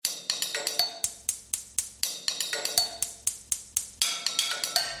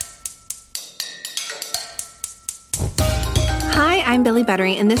I'm Billy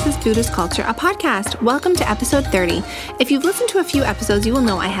Buttery, and this is Food is Culture, a podcast. Welcome to episode 30. If you've listened to a few episodes, you will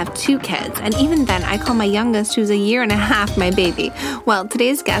know I have 2 kids, and even then, I call my youngest, who's a year and a half, my baby. Well,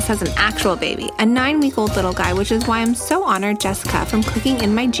 today's guest has an actual baby, a 9-week-old little guy, which is why I'm so honored Jessica from Cooking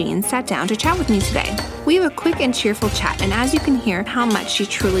in My Genes sat down to chat with me today. We have a quick and cheerful chat, and as you can hear, how much she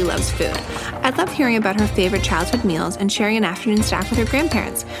truly loves food. I love hearing about her favorite childhood meals and sharing an afternoon snack with her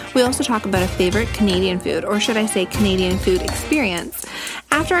grandparents. We also talk about a favorite Canadian food, or should I say Canadian food experience.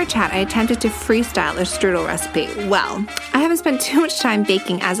 After our chat, I attempted to freestyle a strudel recipe. Well, I haven't spent too much time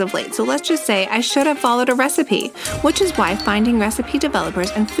baking as of late, so let's just say I should have followed a recipe, which is why finding recipe developers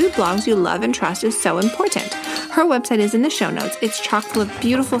and food blogs you love and trust is so important. Her website is in the show notes. It's chock full of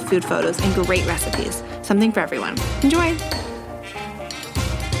beautiful food photos and great recipes. Something for everyone. Enjoy!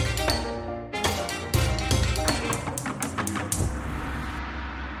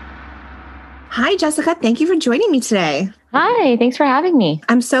 Hi, Jessica. Thank you for joining me today. Hi, thanks for having me.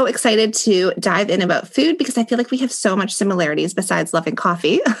 I'm so excited to dive in about food because I feel like we have so much similarities besides loving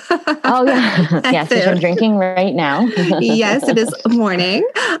coffee. Oh, yeah. Yes, which I'm drinking right now. Yes, it is morning.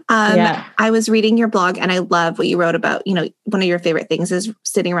 I was reading your blog and I love what you wrote about, one of your favorite things is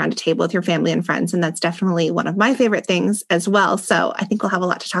sitting around a table with your family and friends. And that's definitely one of my favorite things as well. So I think we'll have a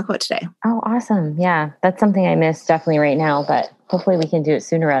lot to talk about today. Oh, awesome. Yeah, that's something I miss definitely right now, but hopefully we can do it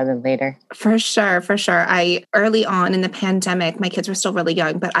sooner rather than later. For sure. Early on in the pandemic, my kids were still really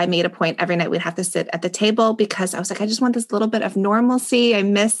young, but I made a point every night we'd have to sit at the table because I was like, I just want this little bit of normalcy. I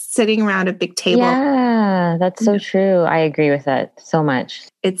miss sitting around a big table. Yeah, that's so true. I agree with that so much.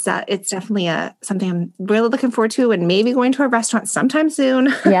 It's definitely something I'm really looking forward to and maybe going to a restaurant sometime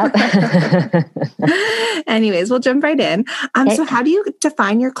soon. Yep. Anyways, we'll jump right in. So how do you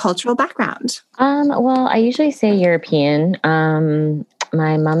define your cultural background? Well, I usually say European.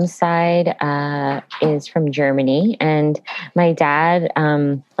 My mom's side is from Germany, and my dad,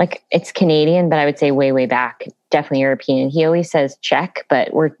 it's Canadian, but I would say way, way back, definitely European. He always says Czech,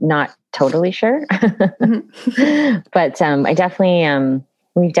 but we're not totally sure. Mm-hmm. But I definitely,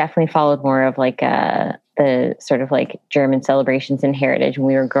 we've definitely followed more of the sort of like German celebrations and heritage when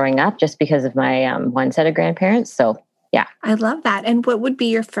we were growing up, just because of my one set of grandparents. So yeah. I love that. And what would be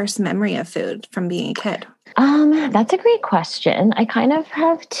your first memory of food from being a kid? That's a great question. I kind of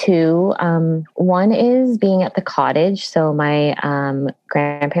have 2. One is being at the cottage. So my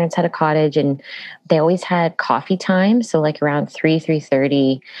grandparents had a cottage and they always had coffee time. So like around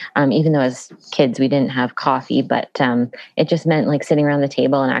 3:30, even though as kids we didn't have coffee, but it just meant like sitting around the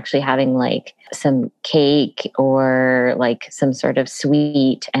table and actually having like some cake or like some sort of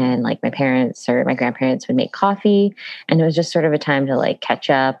sweet, and like my parents or my grandparents would make coffee, and it was just sort of a time to like catch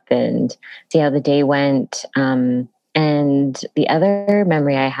up and see how the day went. And the other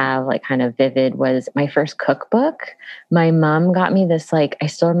memory I have like kind of vivid was my first cookbook. My mom got me this, like, I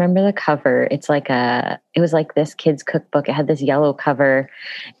still remember the cover. It was like this kid's cookbook. It had this yellow cover.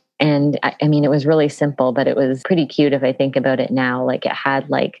 And I mean, it was really simple, but it was pretty cute if I think about it now. Like it had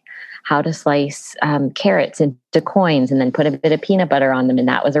like how to slice carrots into coins and then put a bit of peanut butter on them. And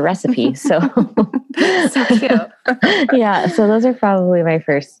that was a recipe. So, so cute. Yeah. So those are probably my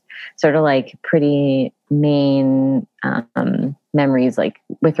first sort of like pretty main memories, like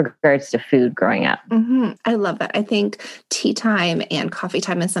with regards to food growing up. Mm-hmm. I love that. I think tea time and coffee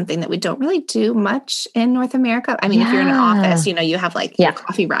time is something that we don't really do much in North America. I mean, if you're in an office, you have like your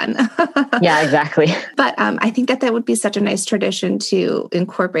coffee run. Yeah, exactly. But I think that would be such a nice tradition to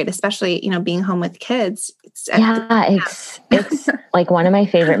incorporate, especially, being home with kids. It's like one of my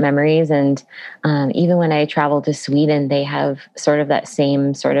favorite memories. And even when I travel to Sweden, they have sort of that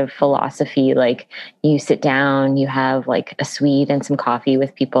same sort of philosophy. Like you sit down, you have like a sweet and some coffee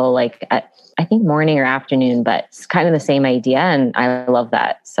with people, like at, I think morning or afternoon, but it's kind of the same idea. And I love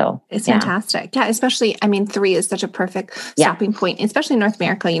that. So it's fantastic. Yeah. Especially, 3 is such a perfect stopping point, especially in North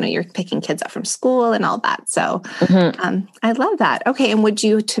America, you're picking kids up from school and all that. So I love that. Okay. And would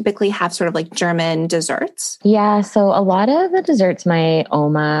you typically have sort of like German desserts? Yeah. So a lot of the desserts my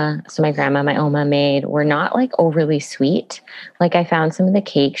grandma, my oma made were not like overly sweet. Like I found some of the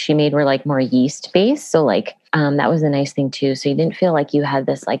cakes she made were like more yeast based. So like, that was a nice thing too. So you didn't feel like you had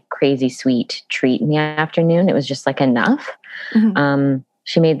this like crazy sweet treat in the afternoon. It was just like enough. Mm-hmm.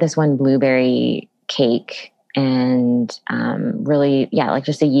 She made this one blueberry cake and really, like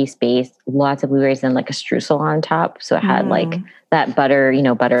just a yeast base, lots of blueberries and like a streusel on top. So it had like that butter,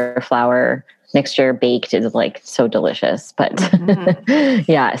 butter flour mixture baked is like so delicious. But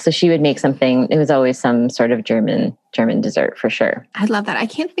yeah, so she would make something. It was always some sort of German dessert for sure. I love that. I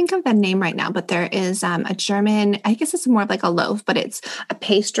can't think of the name right now, but there is a German, I guess it's more of like a loaf, but it's a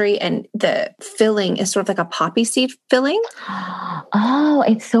pastry and the filling is sort of like a poppy seed filling. Oh,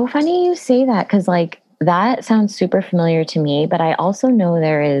 it's so funny you say that because like that sounds super familiar to me, but I also know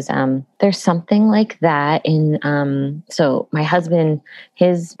there's something like that in, so my husband,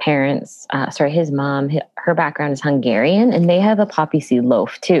 his parents, his mom, her background is Hungarian and they have a poppy seed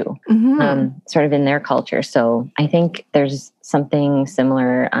loaf too, sort of in their culture. So I think there's something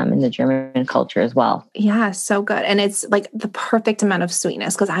similar in the German culture as well. Yeah, so good. And it's like the perfect amount of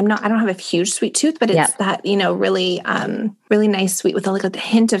sweetness because I don't have a huge sweet tooth, but it's that, really, really nice sweet with like a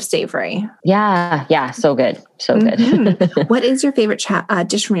hint of savory. Yeah. So good. So good. What is your favorite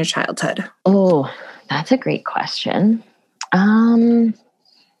dish from your childhood? Oh, that's a great question. It's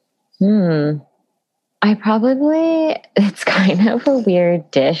kind of a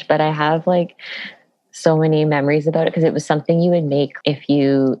weird dish, but I have like so many memories about it because it was something you would make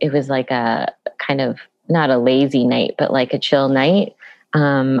it was like a kind of not a lazy night, but like a chill night,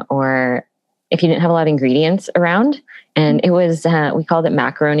 or if you didn't have a lot of ingredients around. And it was, we called it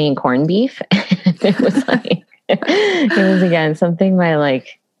macaroni and corned beef. It was like, it was again, something my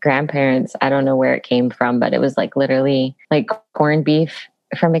like grandparents, I don't know where it came from, but it was like literally like corned beef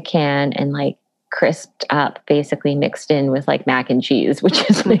from a can and like crisped up, basically mixed in with like mac and cheese, which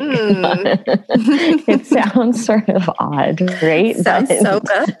is like, it sounds sort of odd, right? Sounds so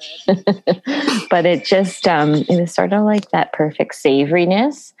good. But it just, it was sort of like that perfect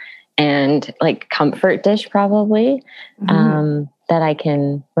savoriness and like comfort dish probably, that I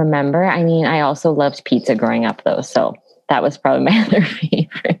can remember. I mean, I also loved pizza growing up though. So that was probably my other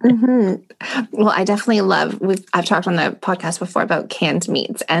favorite. Well, I definitely I've talked on the podcast before about canned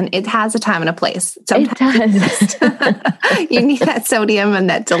meats and it has a time and a place. Sometimes it does. You need that sodium and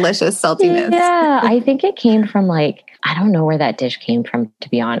that delicious saltiness. Yeah, I think it came from like, I don't know where that dish came from, to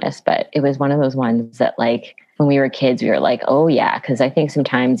be honest, but it was one of those ones that like, when we were kids, we were like, oh yeah. Cause I think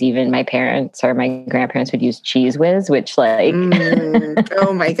sometimes even my parents or my grandparents would use Cheese Whiz, which like,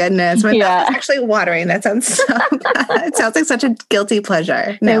 oh my goodness. That's actually watering. That sounds so bad. It sounds like such a guilty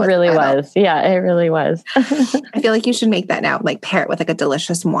pleasure. No, it really was. Yeah, it really was. I feel like you should make that now, like pair it with like a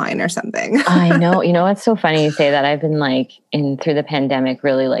delicious wine or something. I know. You know, it's so funny you say that. I've been like through the pandemic,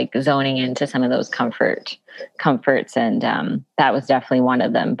 really like zoning into some of those comforts. And that was definitely one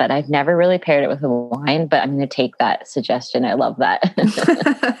of them, but I've never really paired it with a wine, but I'm going to take that suggestion. I love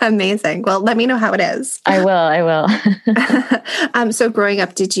that. Amazing. Well, let me know how it is. I will. So growing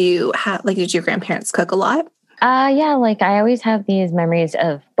up, did your grandparents cook a lot? Yeah, like I always have these memories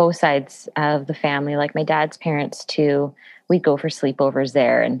of both sides of the family, like my dad's parents too. We'd go for sleepovers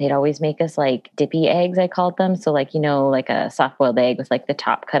there and they'd always make us like dippy eggs, I called them. So like, like a soft boiled egg with like the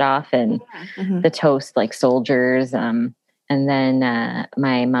top cut off and the toast like soldiers. And then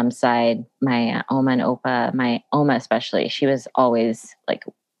my mom's side, my Oma and Opa, my Oma especially, she was always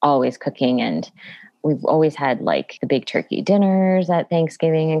cooking. And we've always had like the big turkey dinners at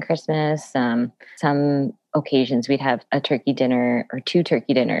Thanksgiving and Christmas. Some occasions we'd have a turkey dinner or two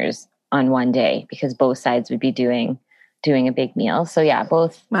turkey dinners on one day because both sides would be doing a big meal. So yeah,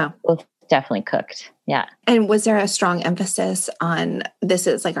 both definitely cooked. Yeah. And was there a strong emphasis on this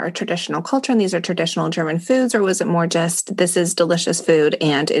is like our traditional culture and these are traditional German foods, or was it more just this is delicious food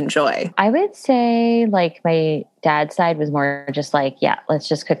and enjoy? I would say like my dad's side was more just like, yeah, let's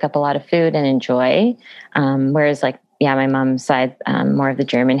just cook up a lot of food and enjoy. Whereas like, yeah, my mom's side, more of the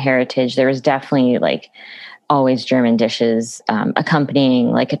German heritage, there was definitely like always German dishes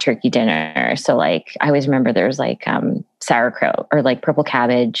accompanying like a turkey dinner. So like I always remember there was like sauerkraut or like purple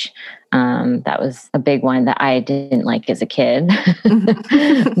cabbage. That was a big one that I didn't like as a kid.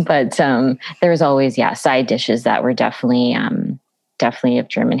 But there was always side dishes that were definitely of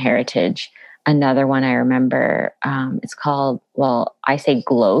German heritage. Another one I remember, it's called, I say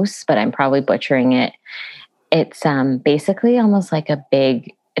Gloss, but I'm probably butchering it. It's basically almost like a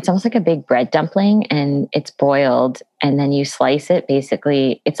big bread dumpling and it's boiled and then you slice it.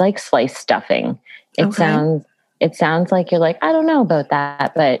 Basically, it's like sliced stuffing. It sounds like you're like, I don't know about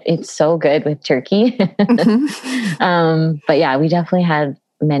that, but it's so good with turkey. But yeah, we definitely had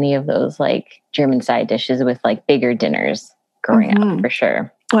many of those like German side dishes with like bigger dinners growing up for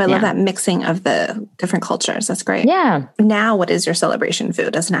sure. Oh, I love that mixing of the different cultures. That's great. Yeah. Now, what is your celebration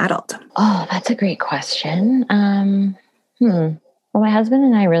food as an adult? Oh, that's a great question. Well, my husband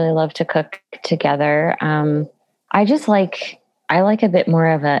and I really love to cook together. I like a bit more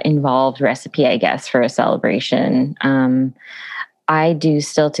of an involved recipe, I guess, for a celebration. I do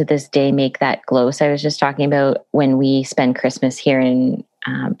still to this day make that glow. So I was just talking about when we spend Christmas here in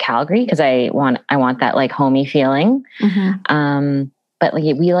Calgary, because I want that like homey feeling. But like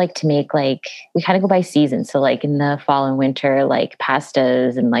we like to make we kind of go by season. So like in the fall and winter, like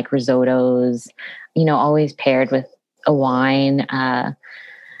pastas and like risottos, always paired with a wine.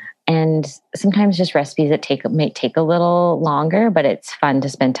 And sometimes just recipes that may take a little longer, but it's fun to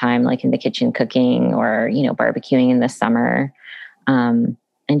spend time like in the kitchen cooking or, barbecuing in the summer. And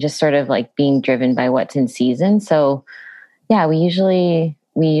just sort of like being driven by what's in season. So yeah, we usually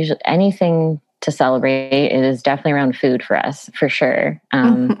anything to celebrate, it is definitely around food for us, for sure.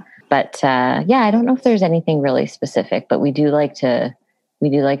 But yeah, I don't know if there's anything really specific, but we do like to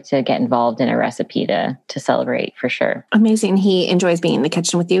get involved in a recipe to celebrate, for sure. Amazing. He enjoys being in the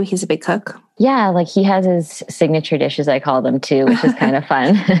kitchen with you. He's a big cook. Yeah, like he has his signature dishes, I call them too, which is kind of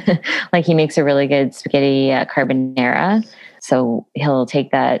fun. Like he makes a really good spaghetti carbonara. So he'll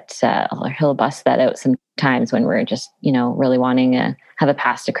take that, he'll bust that out sometimes when we're just, really wanting to have a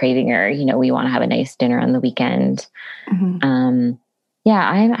pasta craving, or, we want to have a nice dinner on the weekend.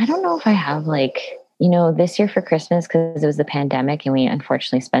 Yeah, I don't know if I have this year for Christmas, because it was the pandemic and we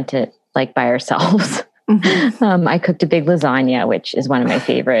unfortunately spent it like by ourselves. I cooked a big lasagna, which is one of my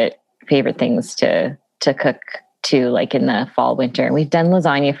favorite things to cook too, like in the fall, winter. And we've done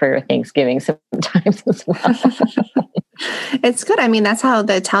lasagna for Thanksgiving sometimes as well. It's good. I mean, that's how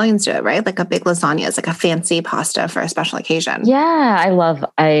the Italians do it, right? Like a big lasagna is like a fancy pasta for a special occasion. Yeah, I love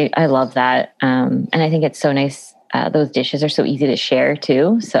that. And I think it's so nice. Those dishes are so easy to share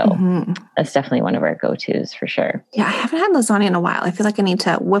too. So that's definitely one of our go-tos for sure. Yeah, I haven't had lasagna in a while. I feel like I need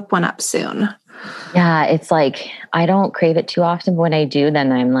to whip one up soon. Yeah, it's like, I don't crave it too often, but when I do,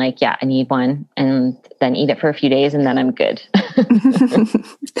 then I'm like, yeah, I need one, and then eat it for a few days and then I'm good.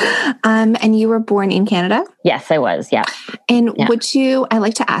 And you were born in Canada? Yes, I was. Yeah. And I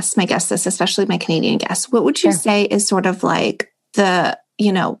like to ask my guests this, especially my Canadian guests, what would you say is sort of like the,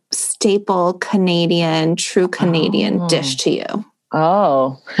 staple Canadian, true Canadian dish to you?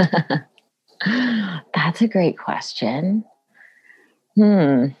 Oh, that's a great question.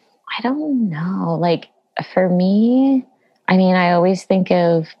 I don't know. Like for me, I mean, I always think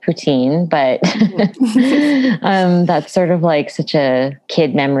of poutine, but that's sort of like such a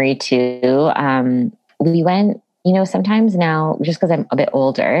kid memory too. We went, sometimes now, just because I'm a bit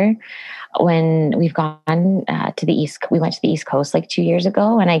older, when we've gone to the East, we went to the East Coast like 2 years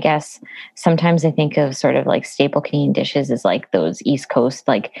ago. And I guess sometimes I think of sort of like staple Canadian dishes as like those East Coast,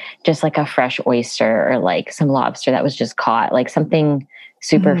 like just like a fresh oyster or like some lobster that was just caught, like something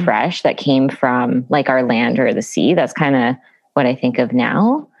super fresh that came from like our land or the sea. That's kind of what I think of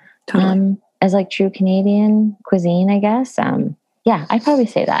now. Totally. As like true Canadian cuisine, I guess. Yeah, I'd probably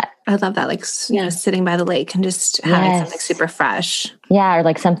say that. I love that. Like, sitting by the lake and just having something super fresh. Yeah. Or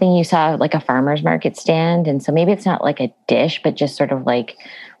like something you saw like a farmer's market stand. And so maybe it's not like a dish, but just sort of like,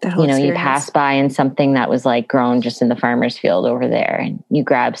 you pass by and something that was like grown just in the farmer's field over there. And you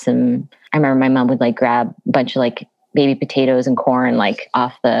grab some, I remember my mom would like grab a bunch of like baby potatoes and corn, like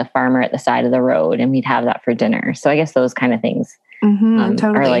off the farmer at the side of the road. And we'd have that for dinner. So I guess those kind of things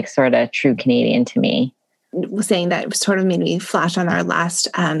are like sort of true Canadian to me. Saying that sort of made me flash on our last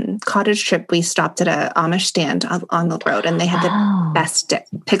cottage trip. We stopped at a Amish stand on the road, and they had the best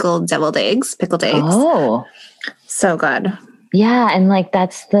pickled eggs. Oh, so good. Yeah. And like, I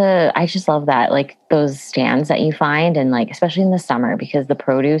just love that. Like those stands that you find, and like, especially in the summer, because the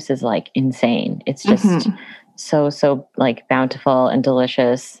produce is like insane. It's just so like bountiful and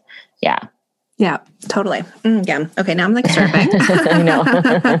delicious. Yeah. Yeah, totally. Yeah. Okay. Now I'm like surfing. I know.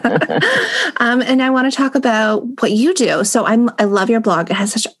 And I want to talk about what you do. So I love your blog. It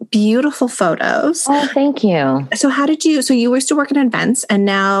has such beautiful photos. Oh, thank you. So you used to work in events, and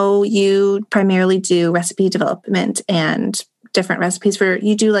now you primarily do recipe development and different recipes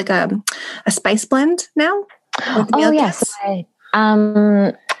you do like a spice blend now? Oh, yes.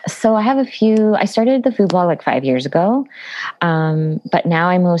 So I have I started the food blog like 5 years ago. But now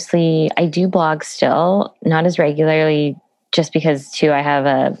I do blog still, not as regularly, just because too, I have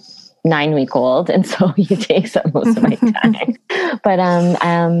a 9-week-old. And so it takes up most of my time. But,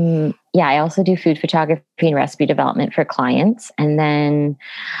 I also do food photography and recipe development for clients. And then,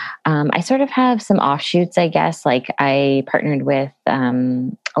 I sort of have some offshoots, I guess. Like I partnered with,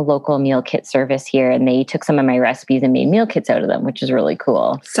 a local meal kit service here, and they took some of my recipes and made meal kits out of them, which is really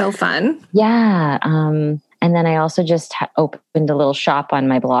cool. So fun. Yeah. And then I also just opened a little shop on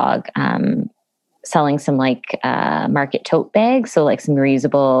my blog, selling some like market tote bags. So like some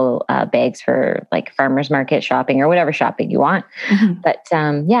reusable bags for like farmers market shopping or whatever shopping you want. Mm-hmm. But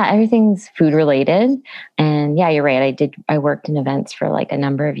everything's food related. And yeah, you're right. I worked in events for like a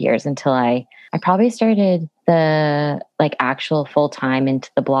number of years until I probably started the like actual full time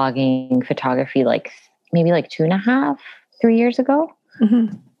into the blogging photography, like maybe like 2.5, 3 years ago.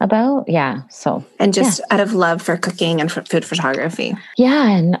 Mm-hmm. So. And just out of love for cooking and food photography. Yeah.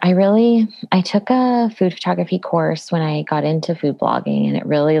 And I took a food photography course when I got into food blogging, and it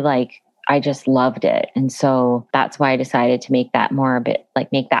really I just loved it. And so that's why I decided to make that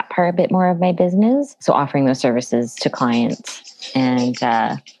part a bit more of my business. So offering those services to clients. And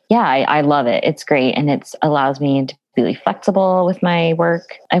I love it. It's great. And it allows me to be really flexible with my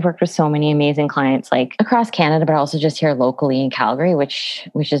work. I've worked with so many amazing clients like across Canada, but also just here locally in Calgary, which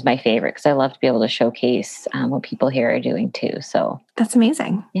is my favorite because I love to be able to showcase what people here are doing too. So that's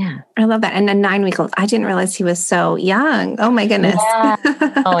amazing. Yeah. I love that. And a 9-week-old, I didn't realize he was so young. Oh my goodness. Yeah.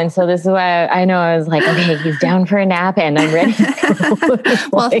 And so this is why I know I was like, okay, he's down for a nap and I'm ready.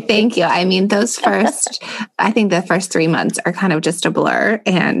 Well, thank you. I mean, I think the first 3 months are kind of just a blur.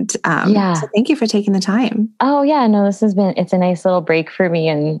 And so thank you for taking the time. Oh yeah, no, it's a nice little break for me.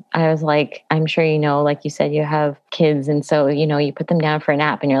 And I was like, I'm sure, like you said, you have kids. And so, you put them down for a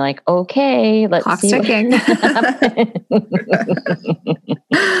nap and you're like, okay, let's clock's see. Ticking.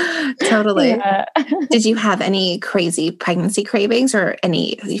 Totally. Yeah. Did you have any crazy pregnancy cravings or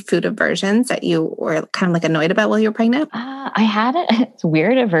any food aversions that you were kind of like annoyed about while you were pregnant? I had it's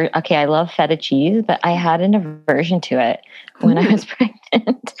weird. Okay, I love feta cheese, but I had an aversion to it when I was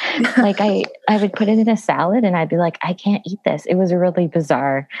pregnant. Like I would put it in a salad and I'd be like, I can't eat this. It was really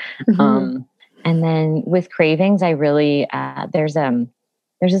bizarre. Mm-hmm. And then with cravings, I really, there's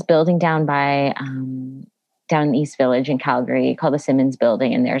this building down in the East Village in Calgary called the Simmons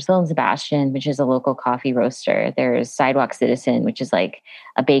Building. And there's Little Sebastian, which is a local coffee roaster. There's Sidewalk Citizen, which is like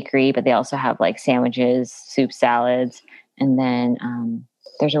a bakery, but they also have like sandwiches, soup, salads. And then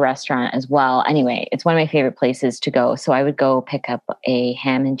there's a restaurant as well. Anyway, it's one of my favorite places to go. So I would go pick up a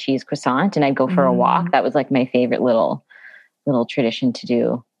ham and cheese croissant and I'd go for a walk. That was like my favorite little tradition to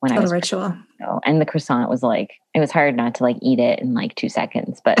do when I was ritual. And the croissant was like, it was hard not to like eat it in like 2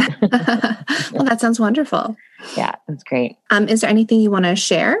 seconds, but well, that sounds wonderful. Yeah, that's great. Is there anything you want to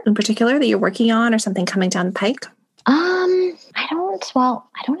share in particular that you're working on or something coming down the pike?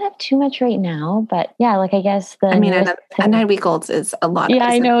 I don't have too much right now, but yeah, like I guess a 9-week-old is a lot. Yeah,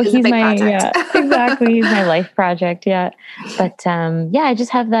 I know he's exactly. He's my life project. Yeah. But I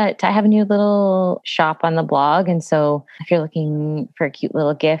just have that. I have a new little shop on the blog. And so if you're looking for a cute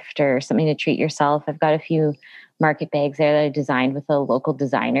little gift or something to treat yourself, I've got a few market bags there that I designed with a local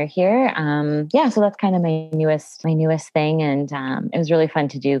designer here. So that's kind of my newest thing. And it was really fun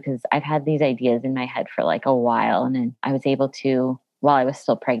to do because I've had these ideas in my head for like a while. And then I was able to, while I was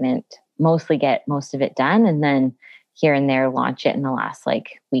still pregnant, mostly get most of it done. And then here and there, launch it in the last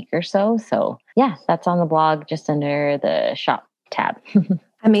like week or so. So yeah, that's on the blog just under the shop tab.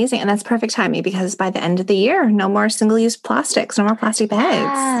 Amazing. And that's perfect timing because by the end of the year, no more single-use plastics, no more plastic bags.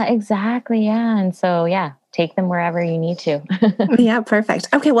 Yeah, exactly. Yeah. And so, take them wherever you need to. Yeah, perfect.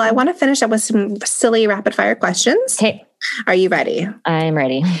 Okay, well, I want to finish up with some silly rapid-fire questions. Okay. Are you ready? I'm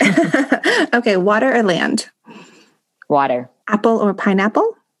ready. Okay, water or land? Water. Apple or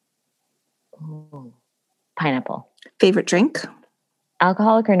pineapple? Ooh, pineapple. Favorite drink?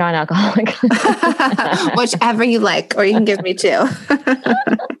 Alcoholic or non-alcoholic? Whichever you like, or you can give me two.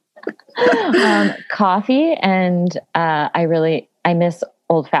 Coffee, and I miss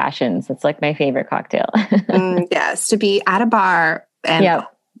old fashions. It's like my favorite cocktail. Yes, to be at a bar and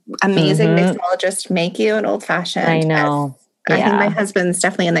amazing mixologist make you an old fashioned. I know. I think my husband's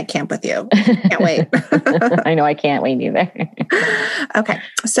definitely in that camp with you. Can't wait. I know. I can't wait either. Okay.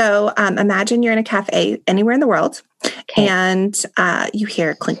 So imagine you're in a cafe anywhere in the world and you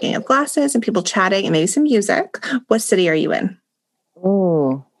hear clinking of glasses and people chatting and maybe some music. What city are you in?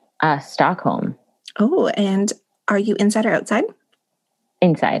 Ooh, Stockholm. Oh, and are you inside or outside?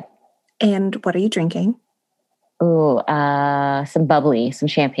 Inside. And what are you drinking? Ooh, some bubbly, some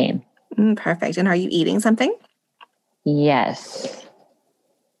champagne. Perfect. And are you eating something? Yes.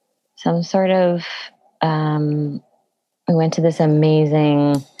 Some sort of, we went to this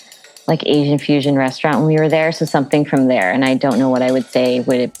amazing like Asian fusion restaurant when we were there. So something from there. And I don't know what I would say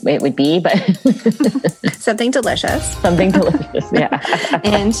it would be, but something delicious. Something delicious. Yeah.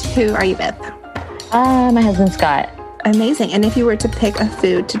 And who are you with? My husband, Scott. Amazing. And if you were to pick a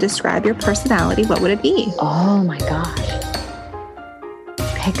food to describe your personality, what would it be? Oh my gosh.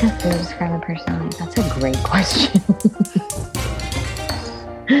 Pick a food to describe my personality. That's a great question.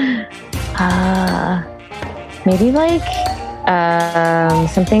 Maybe like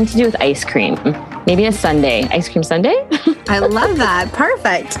something to do with ice cream. Maybe a sundae. Ice cream sundae? I love that.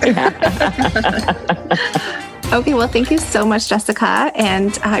 Perfect. Okay, well, thank you so much, Jessica.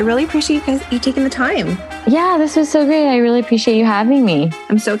 And I really appreciate you taking the time. Yeah, this was so great. I really appreciate you having me.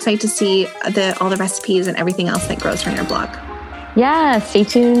 I'm so excited to see all the recipes and everything else that grows from your blog. Yeah, stay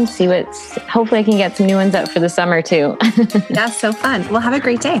tuned. Hopefully I can get some new ones out for the summer too. Yeah, so fun. Well, have a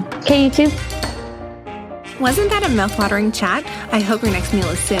great day. Okay, you too. Wasn't that a mouthwatering chat? I hope your next meal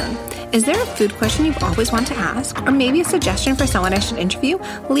is soon. Is there a food question you've always wanted to ask? Or maybe a suggestion for someone I should interview?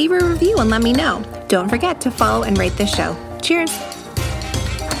 Leave a review and let me know. Don't forget to follow and rate this show. Cheers!